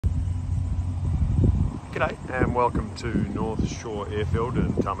G'day and welcome to North Shore Airfield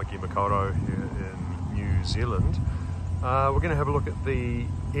in Tamaki Makaurau here in New Zealand. We're going to have a look at the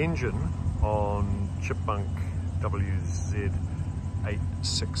engine on Chipmunk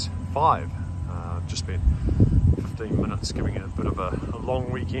WZ865. Just spent 15 minutes giving it a bit of a long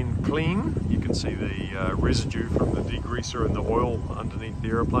weekend clean. You can see the residue from the degreaser and the oil underneath the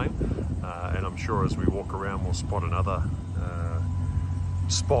aeroplane, and I'm sure as we walk around we'll spot another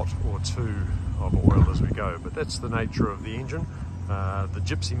spot or two of oil as we go. But that's the nature of the engine, the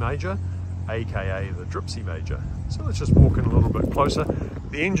Gipsy Major, aka the Gipsy Major. So let's just walk in a little bit closer.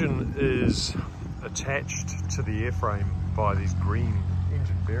 The engine is attached to the airframe by these green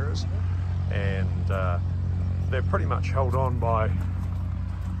engine bearers, and they're pretty much held on by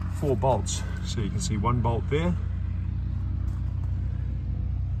 4 bolts. So you can see one bolt there,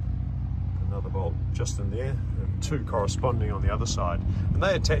 another bolt just in there, and 2 corresponding on the other side. And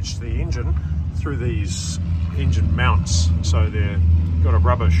they attach to the engine through these engine mounts. So they've got a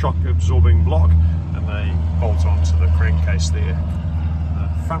rubber shock absorbing block and they bolt onto the crankcase there. The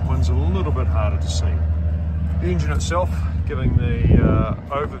front one's a little bit harder to see. The engine itself, giving the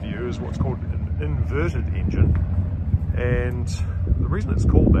overview, is what's called an inverted engine. And the reason it's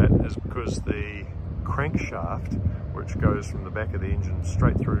called that is because the crankshaft, which goes from the back of the engine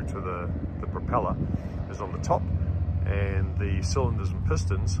straight through to the propeller, is on the top, and the cylinders and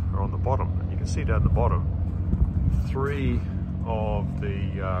pistons are on the bottom. And you can see down the bottom 3 of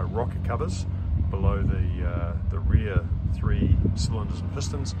the rocker covers below the rear 3 cylinders and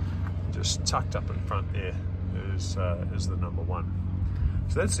pistons. Just tucked up in front there is the number 1.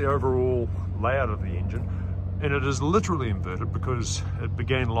 So that's the overall layout of the engine. And it is literally inverted because it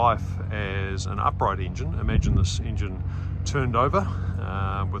began life as an upright engine. Imagine this engine turned over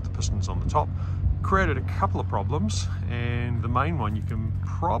with the pistons on the top. Created a couple of problems, and the main one you can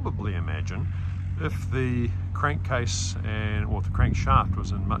probably imagine, if the crankcase or the crankshaft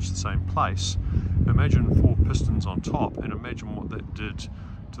was in much the same place, imagine 4 pistons on top and imagine what that did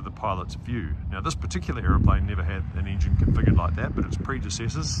to the pilot's view. Now this particular aeroplane never had an engine configured like that, but its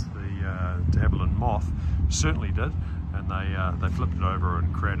predecessors, the de Havilland Moth, certainly did, and they flipped it over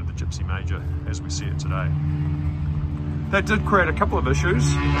and created the Gipsy Major as we see it today. That did create a couple of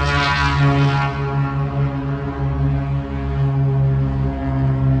issues.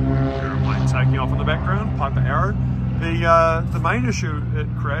 Aeroplane taking off in the background, Piper Arrow. The main issue it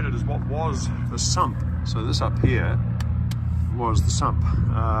created is what was the sump. So this up here was the sump,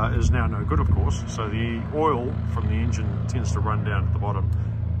 is now no good, of course. So the oil from the engine tends to run down to the bottom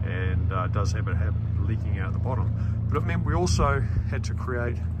and does have leaking out the bottom. But it meant we also had to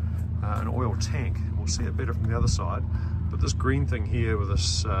create an oil tank. We'll see it better from the other side. But this green thing here with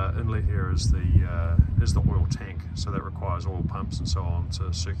this inlet here is the oil tank. So that requires oil pumps and so on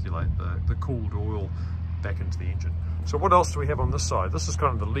to circulate the cooled oil back into the engine. So what else do we have on this side? This is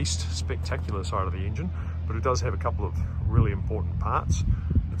kind of the least spectacular side of the engine, but it does have a couple of really important parts.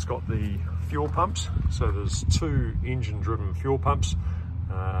 It's got the fuel pumps. So there's 2 engine driven fuel pumps.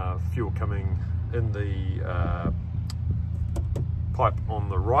 Fuel coming in the pipe on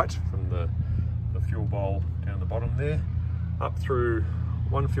the right from the fuel bowl down the bottom there, up through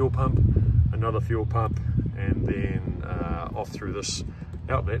 1 fuel pump, another fuel pump, and then off through this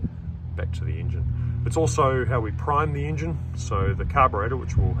outlet back to the engine. It's also how we prime the engine. So the carburetor,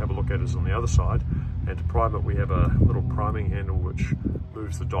 which we'll have a look at, is on the other side, and to prime it we have a little priming handle which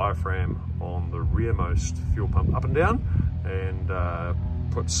moves the diaphragm on the rearmost fuel pump up and down and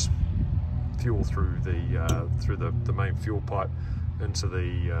puts fuel through the main fuel pipe into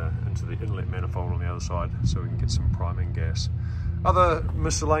the inlet manifold on the other side, so we can get some priming gas. Other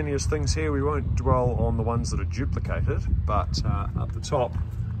miscellaneous things here, we won't dwell on the ones that are duplicated, but up the top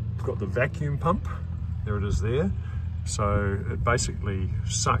we've got the vacuum pump. There it is there. So it basically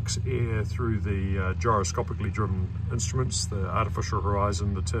sucks air through the gyroscopically driven instruments, the artificial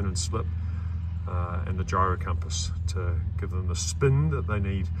horizon, the turn and slip, and the gyro compass, to give them the spin that they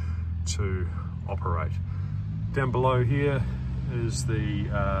need to operate. Down below here is the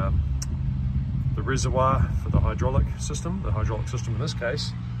reservoir for the hydraulic system. The hydraulic system in this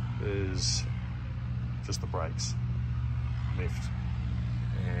case is just the brakes, left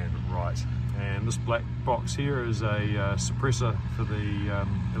and right. And this black box here is a suppressor for the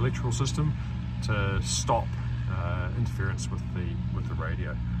electrical system to stop interference with the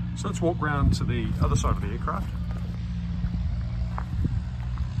radio. So let's walk round to the other side of the aircraft.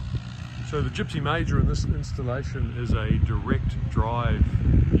 So the Gipsy Major in this installation is a direct drive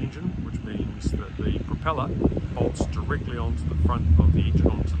engine, which means that the propeller bolts directly onto the front of the engine,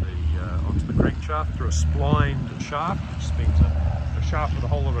 onto the crankshaft through a splined shaft. Spent a a shaft with a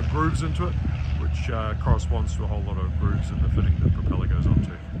whole lot of grooves into it, which corresponds to a whole lot of grooves in the fitting that the propeller goes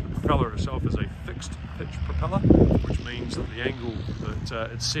onto. The propeller itself is a fixed pitch propeller, which means that the angle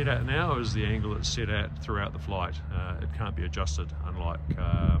that it's set at now is the angle it's set at throughout the flight. It can't be adjusted, unlike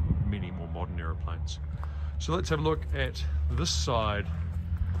many more modern aeroplanes. So let's have a look at this side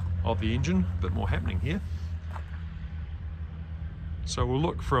of the engine, a bit more happening here. So we'll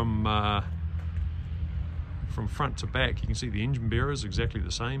look from front to back. You can see the engine bearer is exactly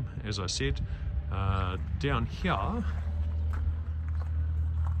the same as I said. Down here,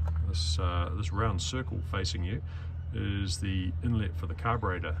 this round circle facing you is the inlet for the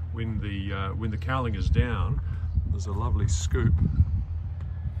carburetor. When the cowling is down, there's a lovely scoop.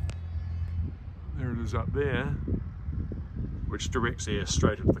 There it is up there, which directs air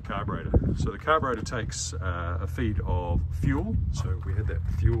straight into the carburetor. So the carburetor takes a feed of fuel. So we had that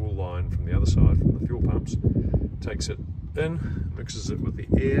fuel line from the other side, from the fuel pumps, takes it in, mixes it with the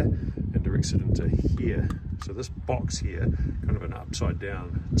air, and directs it into here. So this box here, kind of an upside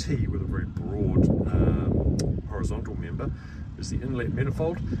down T with a very broad horizontal member, is the inlet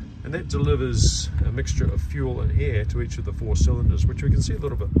manifold, and that delivers a mixture of fuel and air to each of the 4 cylinders, which we can see a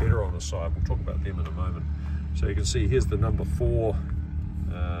little bit better on the side. We'll talk about them in a moment. So you can see here's the number 4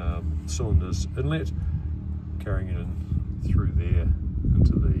 cylinders inlet, carrying it in through there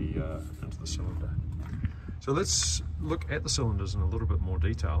into the cylinder. So let's look at the cylinders in a little bit more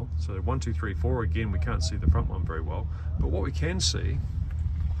detail. So 1, 2, 3, 4, again we can't see the front one very well, but what we can see,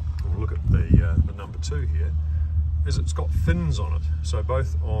 we'll look at the number 2 here, is it's got fins on it. So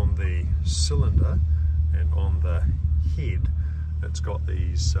both on the cylinder and on the head, it's got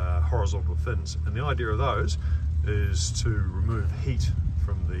these horizontal fins, and the idea of those is to remove heat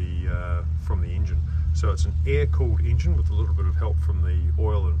from the engine. So it's an air-cooled engine with a little bit of help from the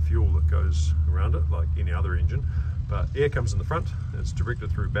oil and fuel that goes around it, like any other engine. But air comes in the front, it's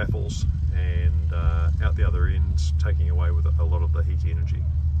directed through baffles and out the other ends, taking away with a lot of the heat energy.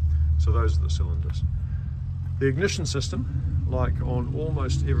 So those are the cylinders. The ignition system, like on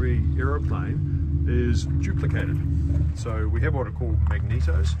almost every aeroplane, is duplicated. So we have what are called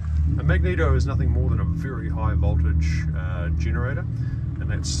magnetos. A magneto is nothing more than a very high voltage generator, and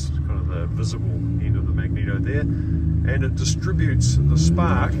that's kind of the visible end of the magneto there, and it distributes the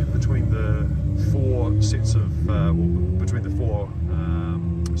spark between the 4 sets of, between the 4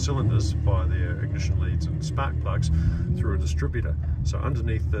 cylinders via their ignition leads and spark plugs through a distributor. So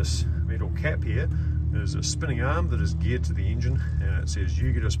underneath this metal cap here is a spinning arm that is geared to the engine, and it says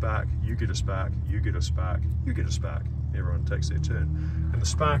you get a spark, you get a spark, you get a spark, you get a spark. Everyone takes their turn, and the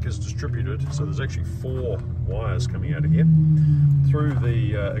spark is distributed, so there's actually 4 wires coming out of here through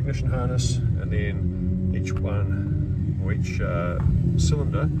the ignition harness, and then each one, or each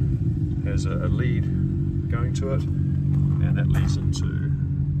cylinder has a lead going to it, and that leads into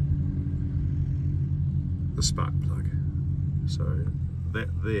the spark plug. So that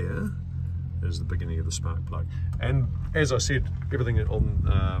there is the beginning of the spark plug. And as I said, everything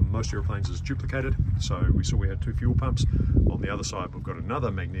on most airplanes is duplicated. So we saw we had 2 fuel pumps. On the other side we've got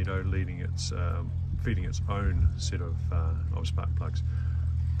another magneto leading its, feeding its own set of spark plugs.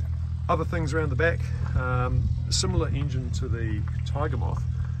 Other things around the back, similar engine to the Tiger Moth,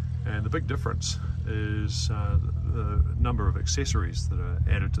 and the big difference is the number of accessories that are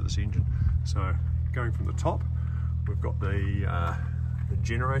added to this engine. So going from the top, we've got the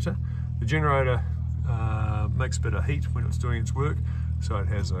generator. The generator makes a bit of heat when it's doing its work, so it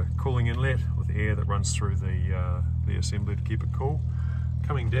has a cooling inlet with air that runs through the assembly to keep it cool.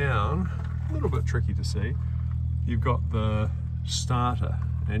 Coming down, a little bit tricky to see, you've got the starter,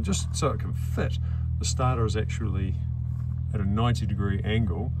 and just so it can fit, the starter is actually at a 90-degree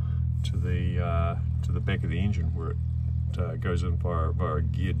angle to the back of the engine, where it goes in via a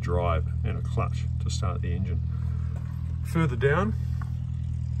geared drive and a clutch to start the engine. Further down,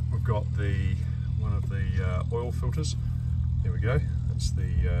 we've got one of the oil filters. There we go. That's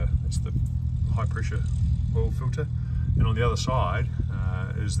the high pressure oil filter, and on the other side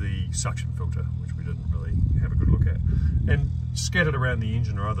is the suction filter, which we didn't really have a good look at. And scattered around the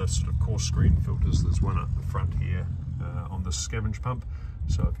engine are other sort of coarse screen filters. There's one up the front here on the scavenge pump.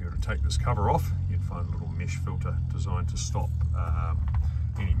 So if you were to take this cover off, you'd find a little mesh filter designed to stop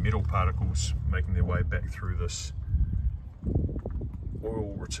any metal particles making their way back through this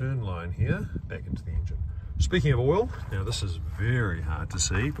oil return line here back into the engine. Speaking of oil, now this is very hard to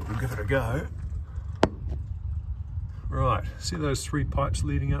see, but we'll give it a go. Right, see those 3 pipes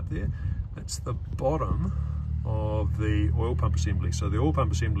leading up there? That's the bottom of the oil pump assembly. So the oil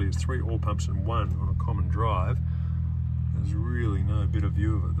pump assembly is 3 oil pumps in one on a common drive. There's really no better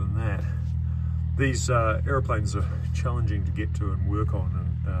view of it than that. These aeroplanes are challenging to get to and work on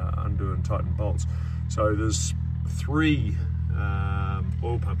and undo and tighten bolts. So there's 3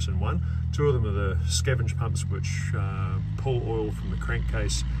 oil pumps in one. 2 of them are the scavenge pumps, which pull oil from the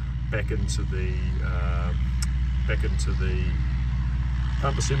crankcase back into the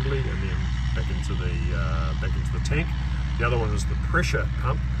pump assembly and then back into the tank. The other one is the pressure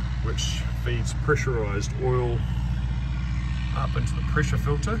pump, which feeds pressurized oil up into the pressure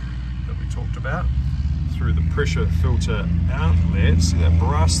filter that we talked about, through the pressure filter outlet. See that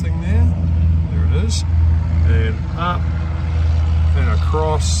brass thing there? There it is. And up and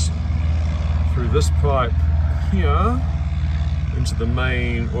across through this pipe here into the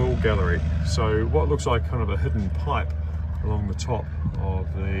main oil gallery. So what looks like kind of a hidden pipe along the top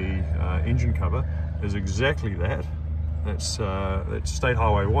of the engine cover is exactly that. That's State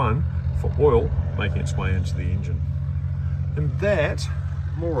Highway 1 for oil making its way into the engine. And that,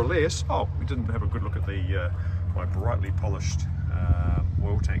 more or less, oh, we didn't have a good look at the my brightly polished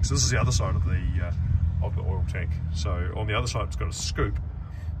oil tanks. This is the other side of the oil tank. So on the other side, it's got a scoop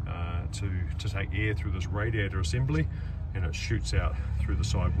to take air through this radiator assembly, and it shoots out through the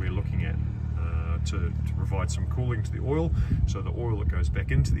side we're looking at to provide some cooling to the oil. So the oil that goes back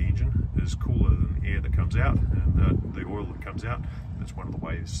into the engine is cooler than the air that comes out, and the oil that comes out, that's one of the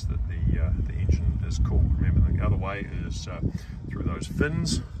ways that the engine is cooled. Remember, the other way is through those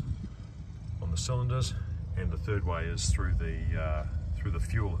fins on the cylinders, and the third way is through the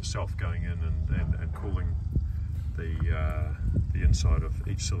fuel itself going in and cooling the inside of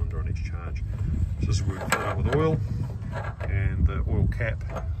each cylinder on each charge. So this is where we fill up with oil, and the oil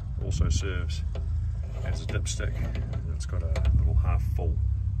cap also serves as a dipstick, and it's got a little half full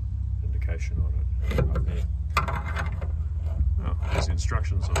indication on it right there. Oh, there's the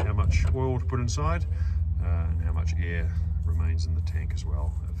instructions on how much oil to put inside and how much air remains in the tank as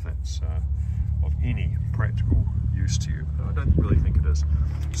well, if that's of any practical use to you. I don't really think it is.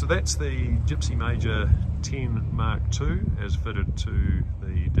 So that's the Gipsy Major 10 Mark II as fitted to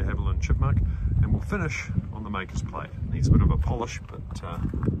the de Havilland Chipmunk, and we'll finish on the maker's plate. It needs a bit of a polish, but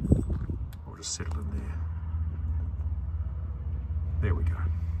we'll just settle in there. There we go.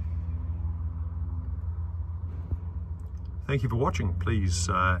 Thank you for watching. Please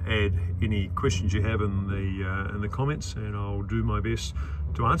add any questions you have in the comments, and I'll do my best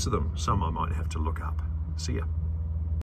to answer them. Some I might have to look up. See ya.